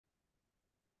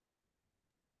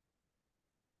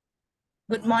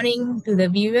Good morning to the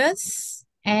viewers,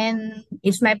 and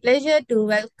it's my pleasure to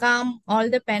welcome all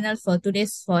the panel for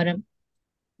today's forum.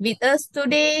 With us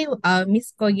today are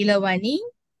Miss Koghila Vani,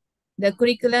 the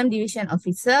Curriculum Division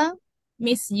Officer,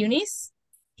 Miss Eunice,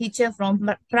 teacher from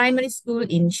primary school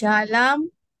in Shah Alam,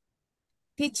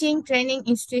 Teaching Training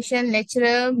Institution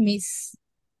Lecturer Miss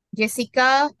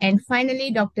Jessica, and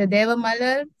finally Dr.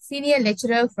 Thevamalar, Senior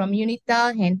Lecturer from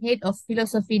UNITA and Head of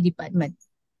Philosophy Department.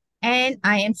 And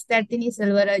I am Sittartiny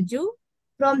Selvarajoo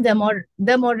from the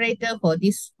moderator for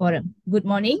this forum. Good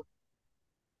morning.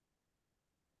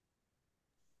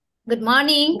 Good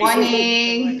morning.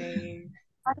 Morning.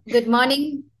 Good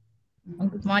morning.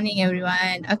 Good morning,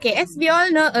 everyone. Okay, as we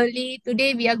all know early,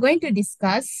 today we are going to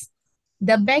discuss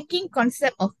the banking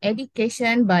concept of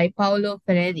education by Paulo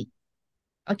Freire.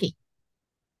 Okay,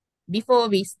 before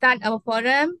we start our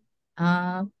forum,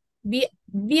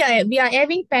 we are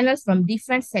having panels from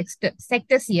different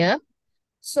sectors here.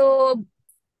 So,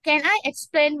 can I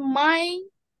explain my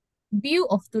view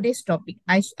of today's topic?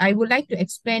 I would like to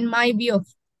explain my view of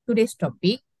today's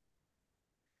topic.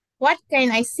 What can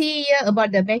I say here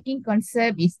about the banking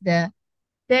concept is the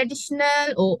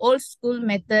traditional or old school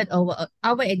method of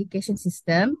our education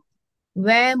system,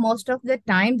 where most of the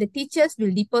time the teachers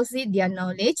will deposit their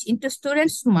knowledge into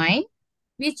students' mind,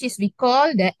 which is we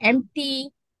call the empty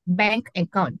bank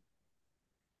account.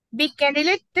 We can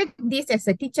relate this as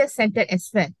a teacher-centered as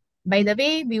well. By the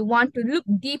way, we want to look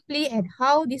deeply at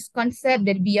how this concept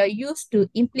that we are used to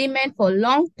implement for a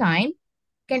long time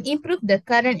can improve the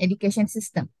current education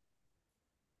system.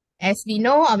 As we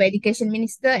know, our education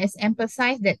minister has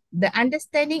emphasized that the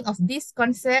understanding of this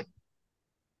concept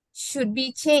should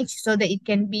be changed so that it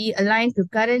can be aligned to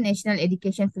current national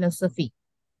education philosophy.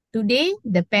 Today,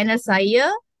 the panels are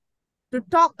here to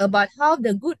talk about how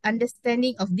the good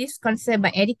understanding of this concept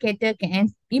by educator can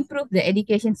improve the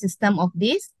education system of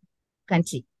this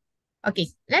country. Okay,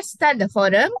 let's start the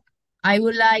forum. I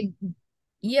would like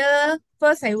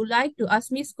to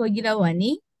ask Ms. Koghila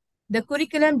Vani, the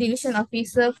Curriculum Division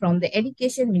Officer from the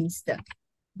Education Minister.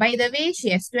 By the way, she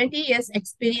has 20 years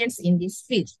experience in this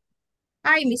field.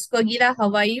 Hi, Ms. Koghila,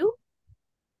 how are you?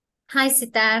 Hi,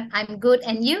 Sitar. I'm good.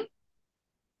 And you?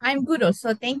 I'm good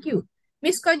also, thank you.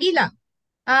 Ms. Koghila,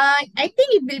 I think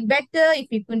it will be better if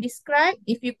you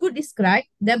could describe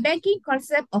the banking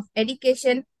concept of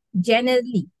education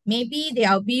generally. Maybe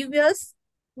there are viewers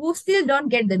who still don't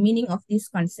get the meaning of this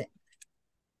concept.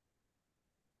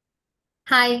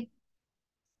 Hi,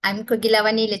 I'm Koghila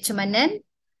Letchumanan.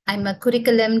 I'm a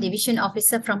Curriculum Division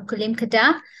Officer from Kulim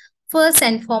Kedah. First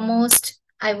and foremost,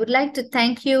 I would like to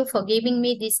thank you for giving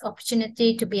me this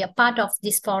opportunity to be a part of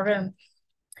this forum.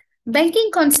 Banking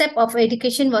concept of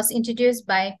education was introduced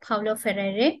by Paulo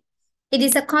Freire. It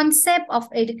is a concept of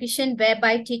education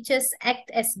whereby teachers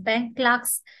act as bank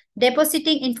clerks,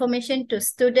 depositing information to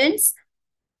students,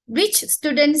 which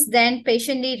students then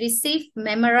patiently receive,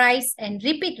 memorize, and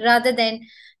repeat rather than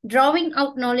drawing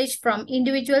out knowledge from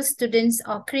individual students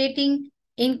or creating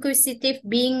inquisitive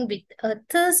being with a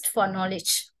thirst for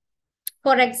knowledge.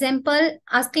 For example,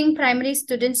 asking primary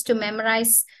students to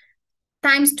memorize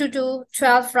times 2 to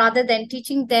 12 rather than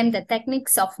teaching them the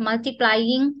techniques of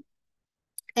multiplying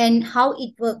and how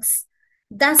it works.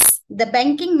 Thus, the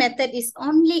banking method is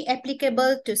only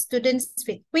applicable to students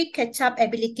with quick catch-up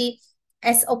ability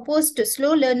as opposed to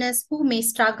slow learners who may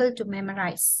struggle to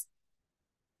memorize.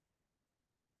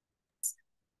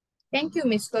 Thank you,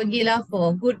 Ms. Koghila,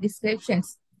 for good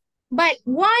descriptions. But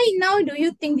why now do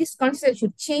you think this concept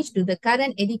should change to the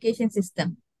current education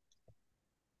system?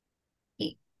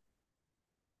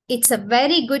 It's a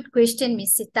very good question,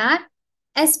 Ms. Sitar.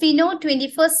 As we know,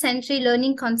 21st century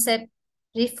learning concept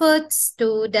refers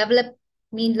to developing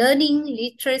learning,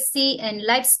 literacy, and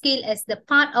life skill as the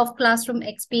part of classroom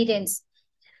experience.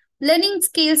 Learning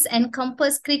skills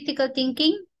encompass critical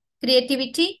thinking,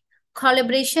 creativity,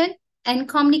 collaboration, and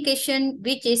communication,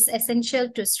 which is essential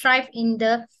to strive in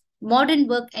the modern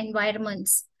work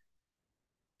environments.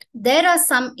 There are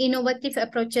some innovative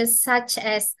approaches such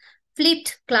as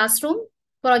flipped classroom,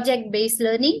 project-based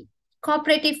learning,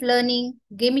 cooperative learning,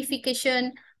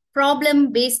 gamification,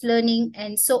 problem-based learning,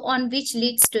 and so on, which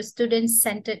leads to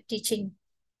student-centered teaching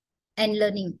and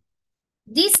learning.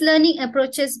 These learning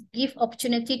approaches give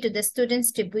opportunity to the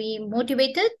students to be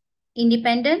motivated,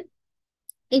 independent,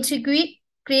 integrate,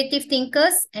 creative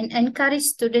thinkers, and encourage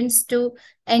students to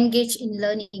engage in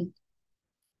learning.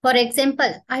 For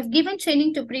example, I've given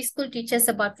training to preschool teachers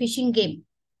about fishing game.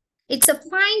 It's a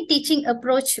fine teaching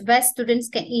approach where students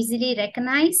can easily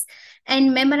recognize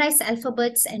and memorize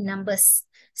alphabets and numbers.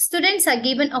 Students are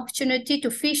given opportunity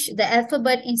to fish the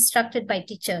alphabet instructed by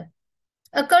teacher.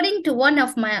 According to one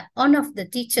of the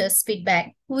teachers'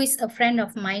 feedback, who is a friend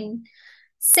of mine,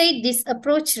 said this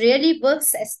approach really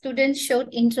works as students showed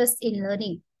interest in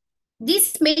learning.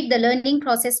 This made the learning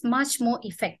process much more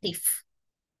effective.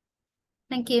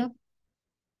 Thank you.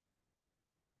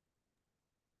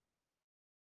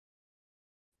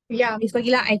 Yeah, Ms.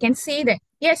 Koghila, I can say that,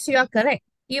 yes, you are correct.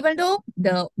 Even though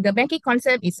the banking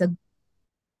concept is a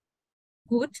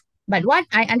good, but what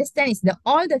I understand is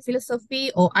all the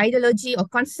philosophy or ideology or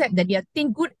concept that we are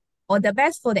think good or the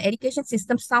best for the education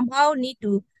system somehow need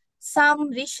to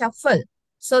some reshuffle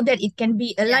so that it can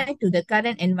be aligned to the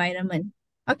current environment.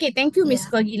 Okay, thank you, Ms.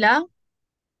 Koghila.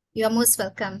 You are most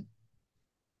welcome.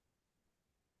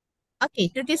 Okay,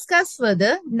 to discuss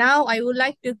further, now I would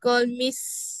like to call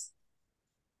Miss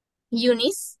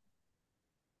Eunice,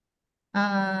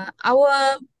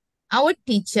 our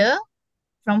teacher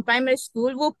from primary school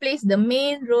who plays the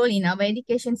main role in our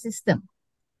education system.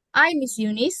 Hi, Miss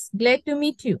Eunice. Glad to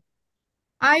meet you.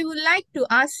 I would like to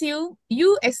ask you,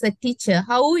 as a teacher,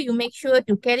 how will you make sure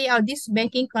to carry out this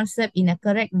banking concept in a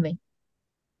correct way?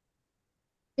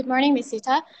 Good morning, Ms.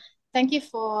 Sita. Thank you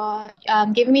for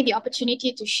giving me the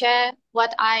opportunity to share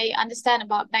what I understand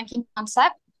about banking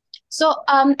concept. So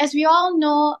as we all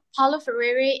know, Paulo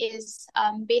Freire is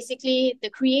basically the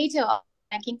creator of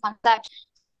banking concept.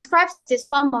 He describes this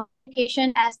form of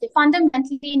education as the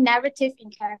fundamentally narrative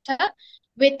in character,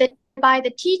 by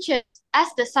the teachers as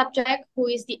the subject who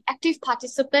is the active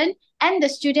participant, and the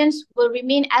students will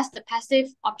remain as the passive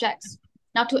objects.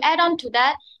 Now, to add on to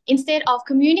that, instead of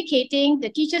communicating, the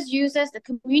teachers uses the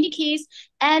communiques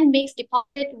and makes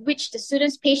deposit, which the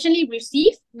students patiently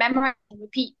receive, memorize, and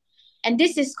repeat. And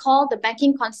this is called the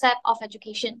banking concept of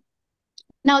education.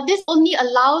 Now, this only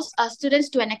allows students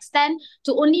to an extent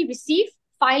to only receive,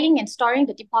 filing, and storing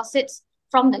the deposits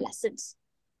from the lessons.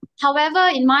 However,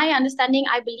 in my understanding,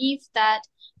 I believe that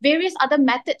various other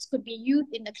methods could be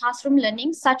used in the classroom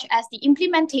learning, such as the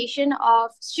implementation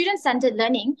of student-centered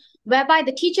learning, whereby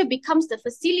the teacher becomes the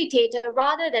facilitator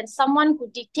rather than someone who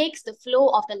dictates the flow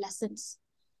of the lessons.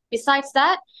 Besides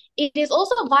that, it is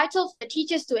also vital for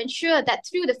teachers to ensure that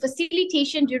through the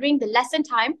facilitation during the lesson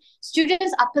time,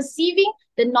 students are perceiving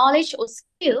the knowledge or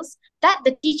skills that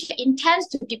the teacher intends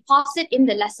to deposit in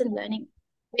the lesson learning.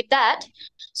 With that,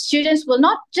 students will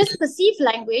not just perceive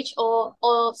language or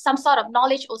some sort of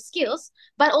knowledge or skills,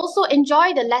 but also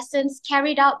enjoy the lessons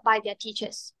carried out by their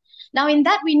teachers. Now, in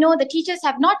that, we know the teachers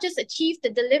have not just achieved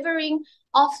the delivering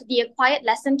of the acquired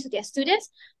lesson to their students,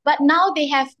 but now they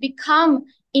have become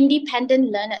independent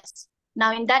learners.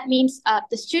 Now, in that means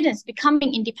the students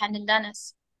becoming independent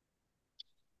learners.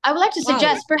 I would like to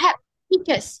suggest perhaps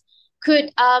teachers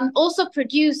could also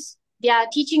produce their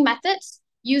teaching methods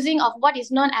using of what is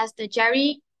known as the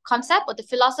Jerry concept or the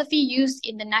philosophy used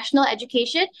in the national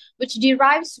education, which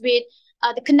derives with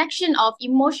the connection of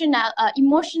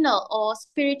emotional or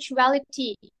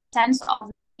spirituality sense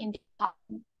of in the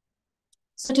department.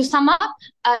 So to sum up,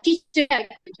 teachers are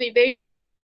equipped with various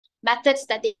methods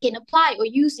that they can apply or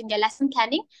use in their lesson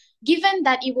planning, given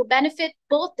that it will benefit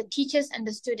both the teachers and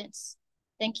the students.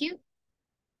 Thank you.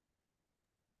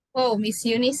 Oh, Miss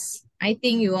Eunice, I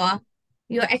think you're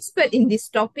expert in this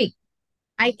topic.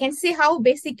 I can see how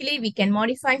basically we can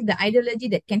modify the ideology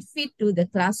that can fit to the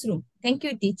classroom. Thank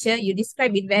you, teacher. You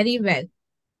described it very well.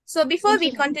 So before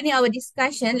we continue our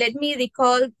discussion, let me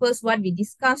recall first what we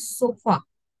discussed so far.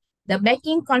 The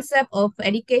banking concept of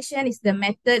education is the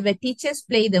method where teachers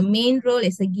play the main role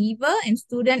as a giver and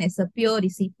student as a pure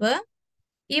receiver.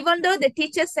 Even though the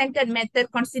teacher-centered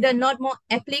method considered not more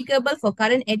applicable for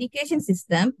current education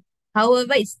system,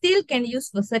 however, it still can use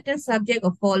for certain subject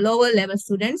or for lower level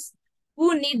students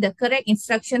who need the correct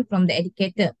instruction from the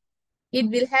educator. It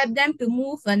will help them to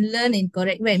move and learn in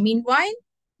correct way. Meanwhile,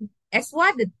 as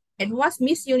what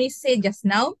Miss Eunice said just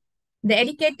now, the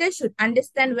educator should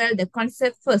understand well the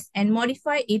concept first and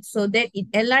modify it so that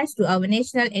it aligns to our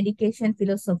national education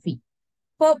philosophy.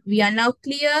 Hope we are now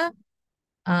clear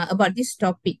about this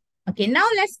topic. Okay, now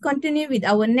let's continue with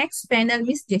our next panel,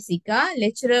 Miss Jessica,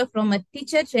 lecturer from a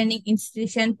teacher training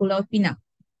institution, Pulau Pinang.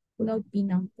 Pulau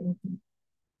Pinang.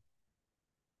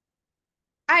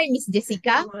 Hi, Miss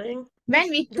Jessica. Good morning. When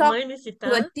we Good talk morning, Miss to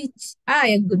a Sita.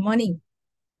 teacher, good morning.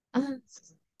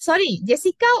 Sorry,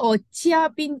 Jessica or Chia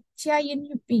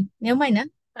Yen Pui? Never mind,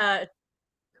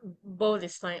 Both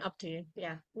is fine, up to you.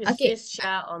 Yeah, Okay. Miss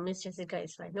Chia or Miss Jessica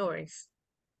is fine. No worries.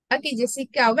 Okay,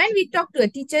 Jessica, when we talked to a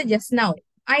teacher just now,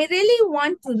 I really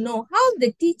want to know how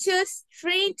the teachers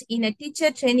trained in a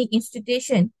teacher training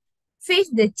institution face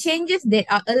the changes that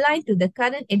are aligned to the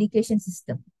current education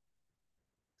system.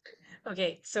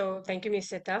 Okay, so thank you, Ms.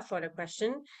 Sita, for the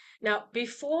question. Now,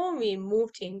 before we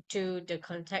moved into the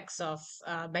context of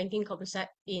banking concept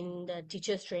in the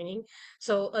teacher's training,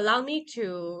 so allow me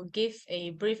to give a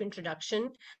brief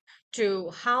introduction to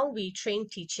how we train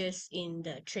teachers in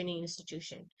the training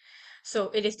institution. So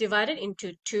it is divided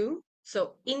into two.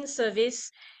 So in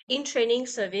training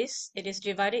service, it is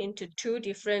divided into two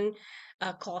different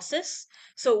courses.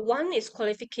 So one is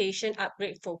qualification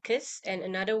upgrade focus, and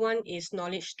another one is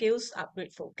knowledge skills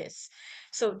upgrade focus.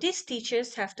 So these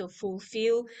teachers have to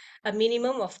fulfill a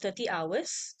minimum of 30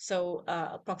 hours, so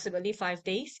approximately 5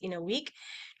 days in a week,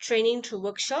 training through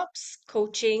workshops,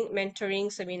 coaching,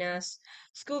 mentoring, seminars,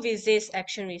 school visits,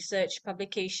 action research,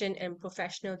 publication, and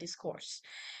professional discourse.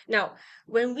 Now,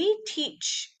 when we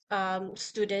teach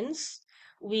students,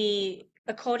 we,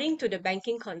 according to the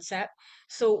banking concept,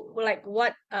 so like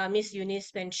what Miss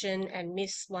Eunice mentioned and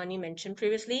Miss Vani mentioned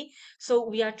previously, so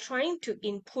we are trying to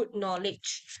input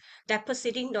knowledge,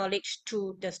 depositing knowledge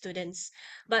to the students.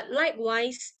 But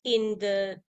likewise, in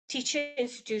the teacher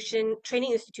institution,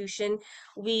 training institution,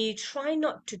 we try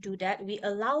not to do that. We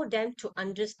allow them to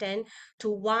understand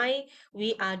to why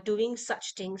we are doing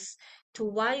such things, to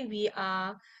why we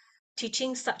are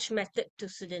teaching such method to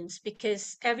students,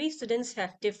 because every students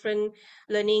have different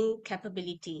learning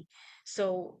capability.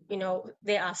 So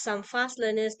there are some fast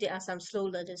learners, there are some slow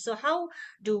learners. So how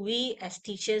do we as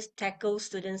teachers tackle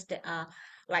students that are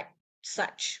like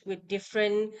such with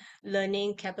different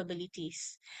learning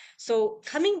capabilities? So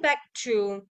coming back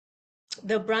to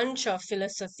the branch of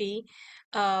philosophy,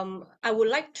 I would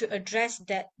like to address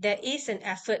that there is an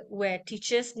effort where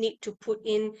teachers need to put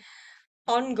in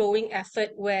ongoing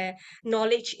effort, where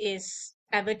knowledge is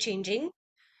ever changing,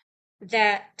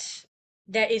 that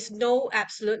there is no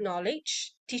absolute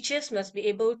knowledge. Teachers must be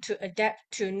able to adapt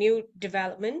to new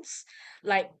developments,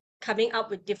 like coming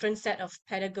up with different set of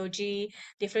pedagogy,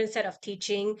 different set of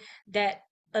teaching that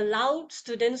allow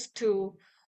students to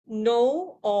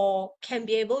know or can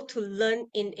be able to learn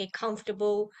in a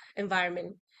comfortable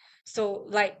environment. So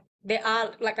like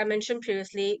I mentioned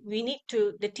previously,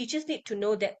 the teachers need to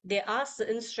know that there are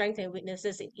certain strengths and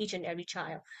weaknesses in each and every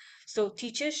child. So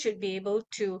teachers should be able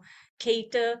to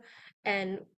cater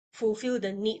and fulfill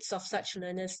the needs of such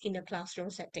learners in a classroom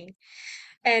setting.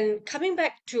 And coming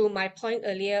back to my point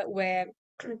earlier, where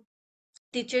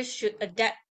teachers should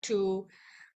adapt to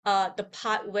the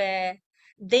part where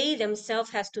they themselves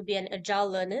has to be an agile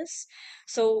learners.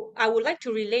 So I would like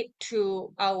to relate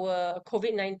to our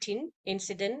COVID-19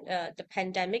 incident, the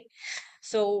pandemic.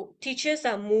 So teachers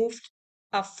are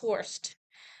forced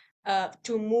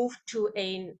to move to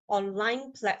an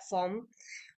online platform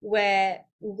where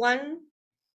one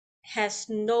has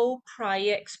no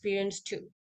prior experience to.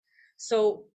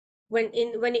 So when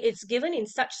it's given in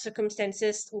such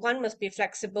circumstances, one must be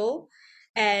flexible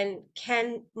and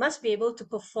can must be able to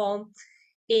perform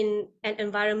in an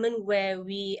environment where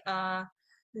we are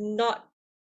not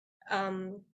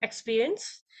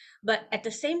experienced, but at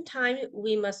the same time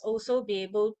we must also be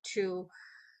able to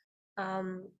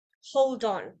um, hold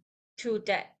on to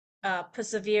that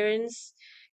perseverance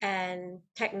and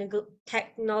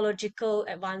technological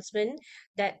advancement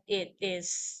that it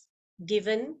is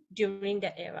given during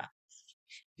that era.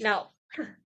 Now,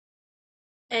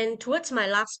 and towards my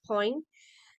last point,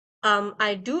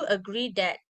 I do agree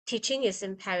that teaching is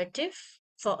imperative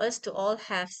for us to all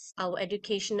have our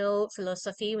educational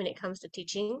philosophy when it comes to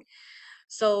teaching.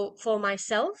 So for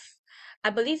myself,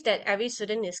 I believe that every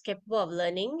student is capable of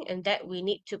learning and that we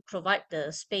need to provide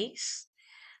the space,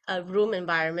 a room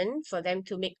environment for them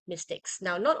to make mistakes.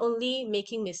 Now, not only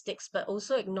making mistakes, but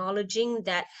also acknowledging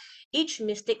that each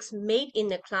mistakes made in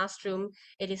the classroom,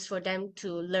 it is for them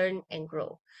to learn and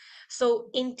grow. So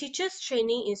in teachers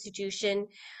training institution,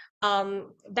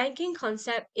 banking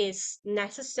concept is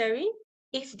necessary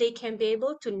if they can be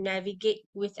able to navigate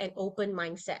with an open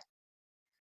mindset.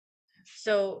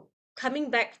 So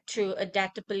coming back to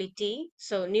adaptability,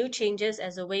 so new changes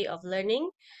as a way of learning,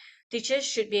 teachers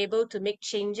should be able to make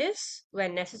changes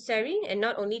when necessary and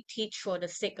not only teach for the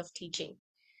sake of teaching.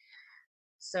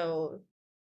 So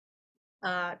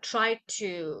try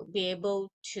to be able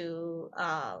to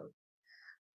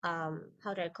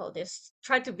how do I call this?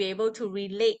 Try to be able to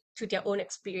relate to their own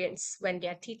experience when they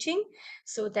are teaching,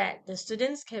 so that the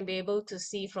students can be able to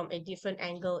see from a different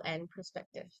angle and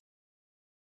perspective.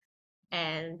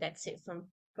 And that's it from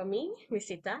me, Miss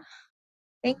Sita.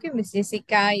 Thank you, Miss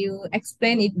Jessica. You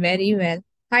explained it very well.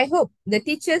 I hope the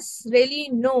teachers really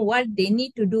know what they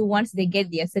need to do once they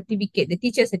get their certificate, the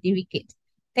teacher certificate.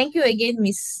 Thank you again,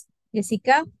 Miss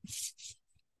Jessica.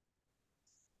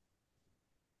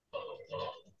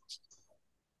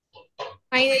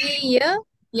 Finally, here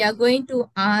we are going to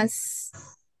ask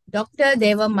Dr.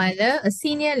 Thevamalar, a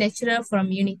senior lecturer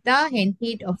from UNITA and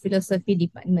head of philosophy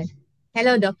department.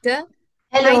 Hello, doctor.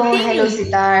 I Hello, think hello, you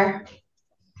Sitar.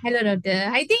 Hello, doctor.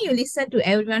 I think you listen to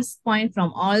everyone's point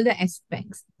from all the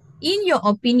aspects. In your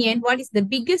opinion, what is the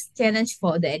biggest challenge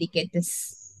for the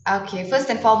educators? Okay, first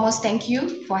and foremost, thank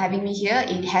you for having me here.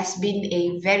 It has been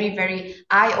a very, very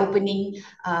eye-opening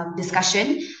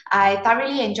discussion. I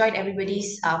thoroughly enjoyed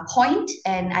everybody's point,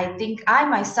 and I think I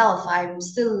myself, I'm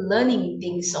still learning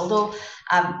things. Although,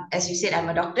 as you said, I'm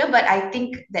a doctor, but I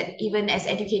think that even as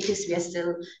educators, we are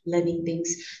still learning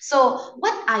things. So,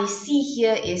 what I see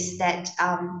here is that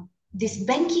this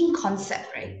banking concept,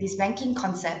 right? This banking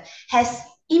concept has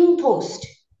imposed,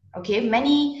 okay,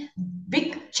 many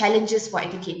big challenges for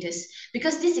educators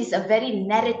because this is a very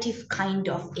narrative kind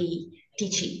of a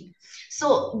teaching.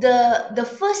 So the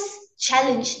first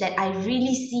challenge that I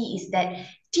really see is that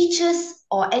teachers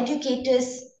or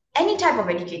educators, any type of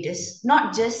educators,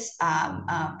 not just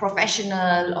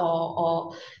professional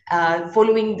or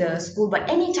following the school, but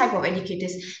any type of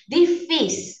educators, they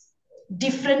face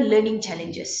different learning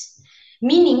challenges,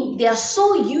 meaning they are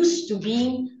so used to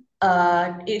being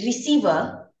a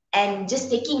receiver and just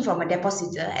taking from a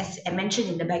depositor, as I mentioned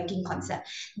in the banking concept,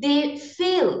 they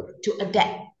fail to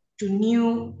adapt to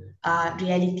new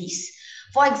realities.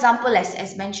 For example,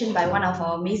 as mentioned by one of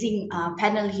our amazing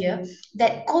panel here,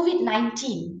 that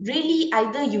COVID-19 really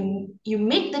either you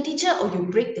make the teacher or you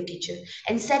break the teacher.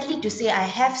 And sadly to say, I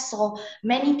have saw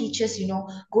many teachers,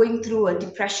 going through a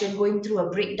depression, going through a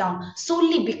breakdown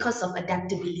solely because of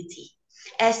adaptability.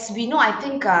 As we know, I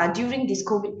think during this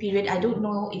COVID period, I don't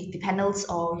know if the panels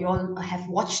or you all have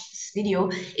watched this video.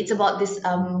 It's about this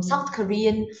South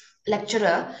Korean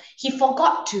lecturer. He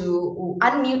forgot to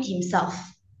unmute himself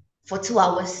for 2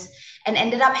 hours and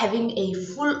ended up having a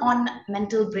full-on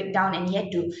mental breakdown, and he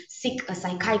had to seek a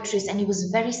psychiatrist, and it was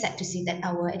very sad to see that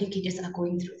our educators are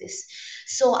going through this.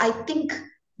 So I think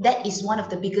that is one of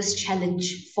the biggest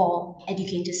challenge for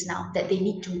educators now, that they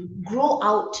need to grow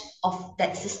out of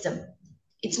that system.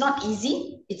 It's not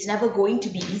easy. It's never going to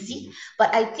be easy.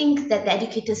 But I think that the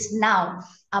educators now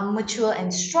are mature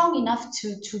and strong enough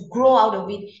to grow out of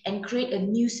it and create a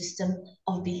new system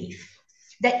of belief.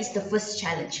 That is the first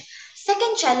challenge.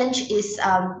 Second challenge is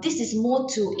this is more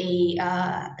to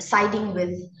a siding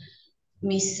with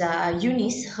Miss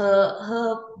Eunice.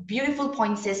 Her beautiful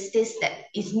point says that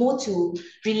it's more to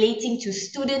relating to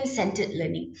student-centered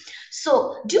learning.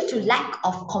 So due to lack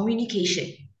of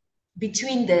communication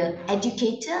between the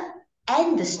educator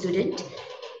and the student,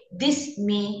 this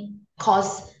may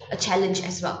cause a challenge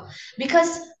as well.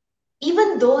 Because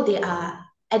even though there are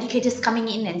educators coming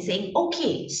in and saying,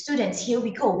 okay, students, here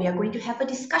we go, we are going to have a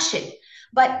discussion.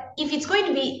 But if it's going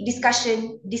to be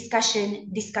discussion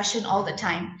all the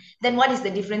time, then what is the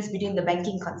difference between the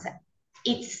banking concept?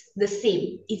 It's the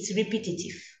same, it's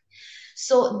repetitive.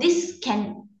 So this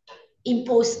can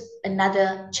impose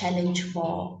another challenge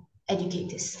for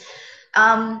educators.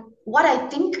 What I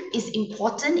think is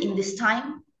important in this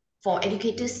time for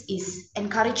educators is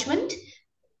encouragement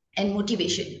and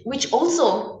motivation, which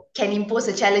also can impose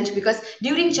a challenge because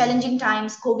during challenging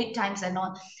times, COVID times and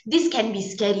all, this can be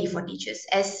scary for teachers,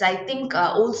 as I think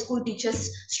old school teachers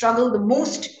struggle the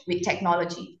most with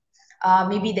technology.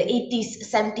 Maybe the 80s,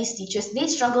 70s teachers, they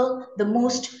struggle the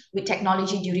most with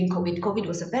technology during COVID. COVID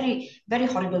was a very, very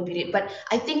horrible period. But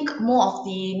I think more of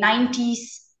the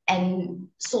 90s and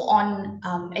so on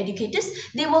educators,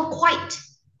 they were quite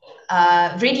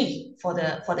ready for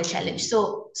the challenge.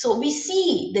 So we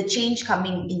see the change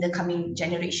coming in the coming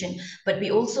generation, but we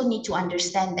also need to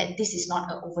understand that this is not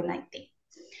an overnight thing.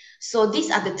 So these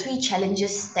are the three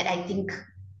challenges that I think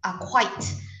are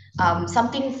quite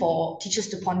something for teachers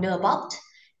to ponder about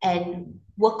and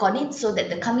work on it so that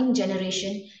the coming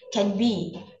generation can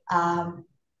be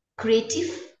creative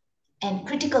and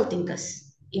critical thinkers.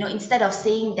 Instead of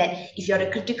saying that if you're a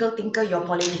critical thinker, you're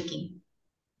politicking.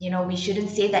 We shouldn't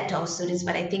say that to our students,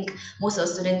 but I think most of our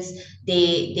students,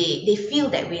 they feel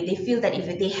that way. They feel that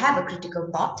if they have a critical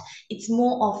thought, it's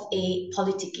more of a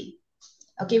politicking.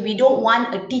 Okay, we don't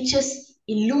want a teacher's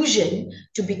illusion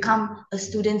to become a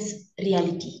student's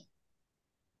reality.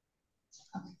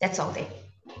 That's all there.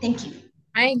 Thank you.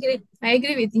 I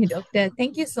agree with you, doctor.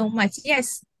 Thank you so much.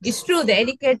 Yes, it's true. The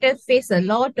educators face a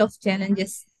lot of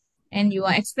challenges, and you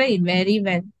are explaining it very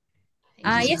well.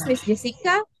 Thank you so Yes, much. Miss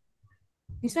Jessica.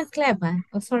 This one's clever.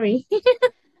 Oh, sorry.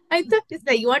 I thought it's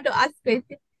like you want to ask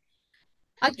question.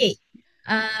 Okay.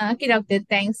 Okay, doctor.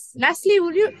 Thanks. Lastly,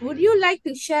 would you like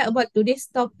to share about today's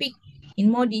topic in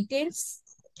more details?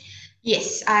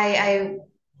 Yes, I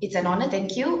It's an honor,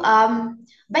 thank you.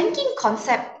 Banking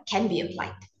concept can be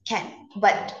applied,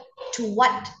 but to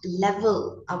what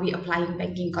level are we applying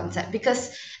banking concept?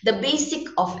 Because the basic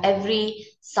of every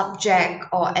subject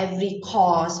or every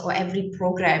course or every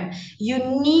program, you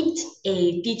need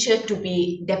a teacher to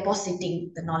be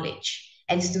depositing the knowledge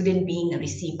and student being a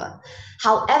receiver.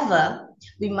 However,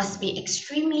 we must be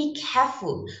extremely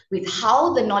careful with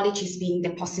how the knowledge is being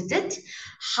deposited,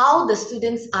 how the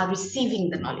students are receiving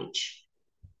the knowledge.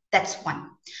 That's one.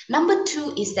 Number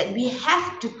two is that we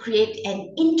have to create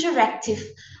an interactive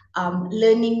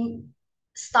learning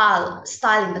style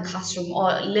in the classroom,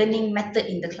 or learning method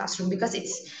in the classroom, because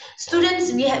it's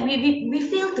students, we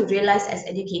fail to realize as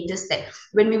educators that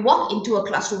when we walk into a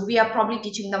classroom, we are probably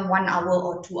teaching them 1 hour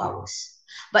or 2 hours,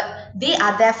 but they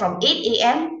are there from 8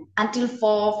 a.m. until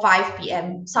 4 5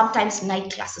 p.m., sometimes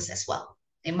night classes as well.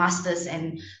 The masters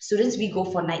and students, we go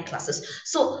for night classes,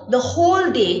 so the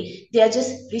whole day they are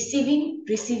just receiving,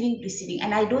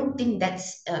 and I don't think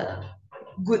that's a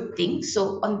good thing.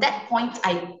 So on that point,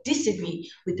 I disagree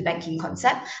with the banking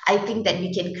concept. I think that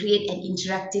we can create an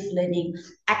interactive learning,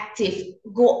 active,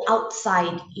 go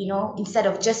outside, instead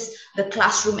of just the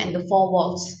classroom and the four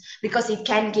walls, because it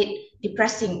can get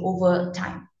depressing over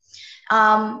time.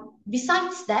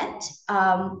 Besides that,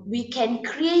 we can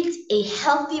create a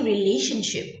healthy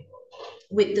relationship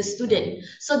with the student,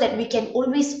 so that we can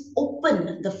always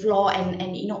open the floor and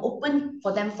open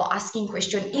for them for asking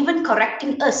questions, even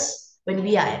correcting us when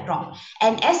we are wrong.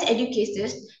 And as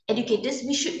educators,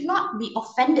 we should not be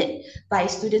offended by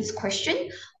students'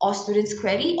 question or students'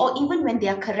 query, or even when they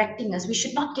are correcting us, we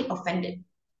should not get offended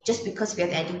just because we are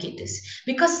the educators.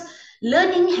 Because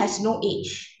learning has no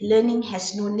age, learning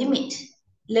has no limit.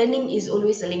 Learning is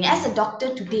always a learning. As a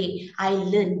doctor today, I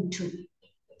learn too.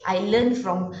 I learn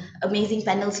from amazing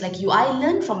panels like you. I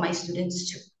learn from my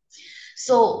students too.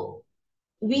 So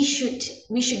we should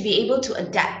be able to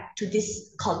adapt to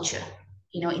this culture,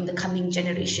 in the coming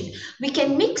generation. We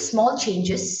can make small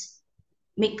changes,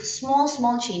 make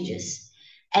small changes.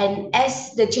 And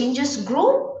as the changes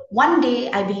grow, one day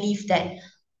I believe that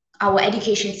our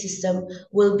education system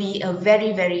will be a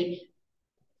very, very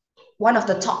one of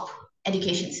the top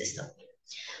education system.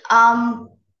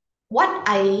 What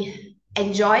I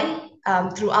enjoy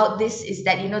throughout this is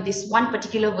that, this one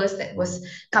particular verse that was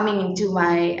coming into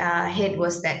my head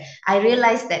was that I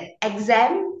realized that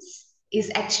exams is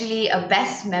actually a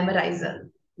best memorizer,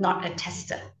 not a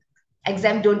tester.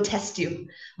 Exam don't test you,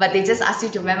 but they just ask you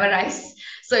to memorize.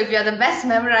 So if you're the best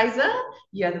memorizer,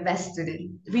 you're the best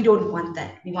student. We don't want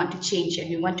that. We want to change, and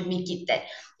we want to make it that,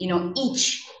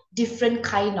 each different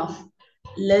kind of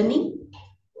learning,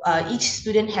 each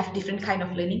student have different kind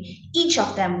of learning. Each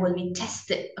of them will be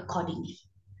tested accordingly.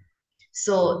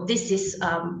 So this is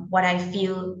what I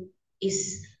feel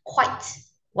is quite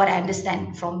what I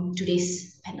understand from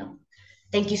today's panel.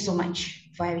 Thank you so much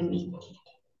for having me.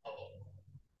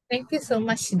 Thank you so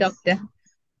much, Doctor.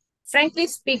 Frankly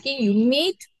speaking, you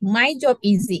made my job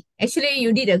easy. Actually,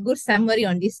 you did a good summary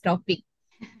on this topic.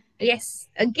 Yes,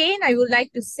 again, I would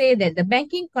like to say that the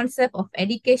banking concept of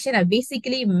education are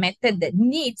basically a method that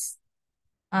needs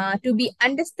to be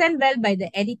understood well by the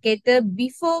educator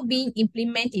before being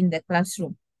implemented in the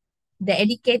classroom. The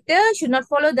educator should not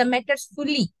follow the methods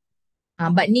fully,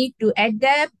 but need to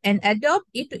adapt and adopt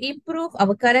it to improve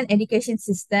our current education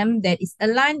system that is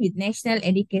aligned with national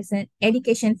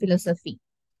education philosophy.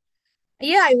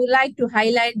 Here, I would like to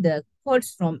highlight the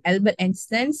quotes from Albert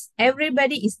Einstein's,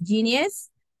 "Everybody is genius,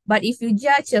 but if you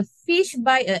judge a fish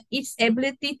by its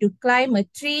ability to climb a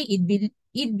tree,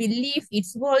 it believes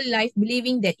its whole life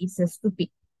believing that it's a stupid."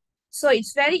 So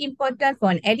it's very important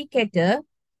for an educator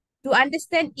to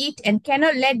understand it and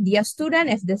cannot let their student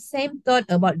have the same thought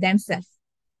about themselves.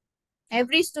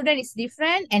 Every student is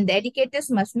different, and the educators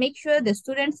must make sure the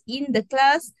students in the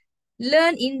class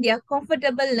learn in their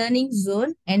comfortable learning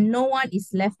zone and no one is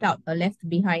left out or left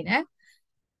behind.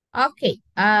 Okay,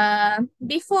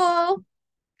 before,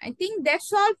 I think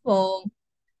that's all for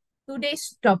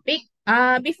today's topic.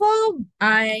 Before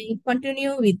I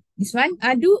continue with this one,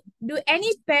 do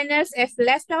any panels have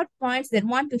left out points that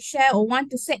want to share or want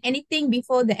to say anything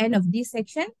before the end of this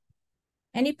section?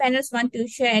 Any panels want to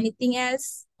share anything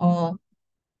else? Or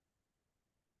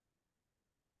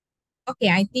okay,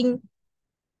 I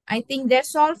think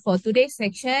that's all for today's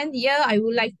section. Here, I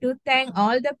would like to thank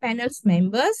all the panel's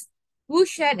members who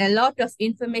shared a lot of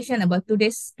information about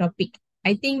today's topic.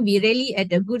 I think we really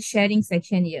had a good sharing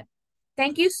section here.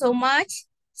 Thank you so much.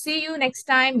 See you next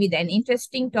time with an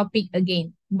interesting topic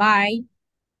again. Bye.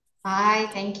 Bye.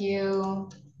 Thank you.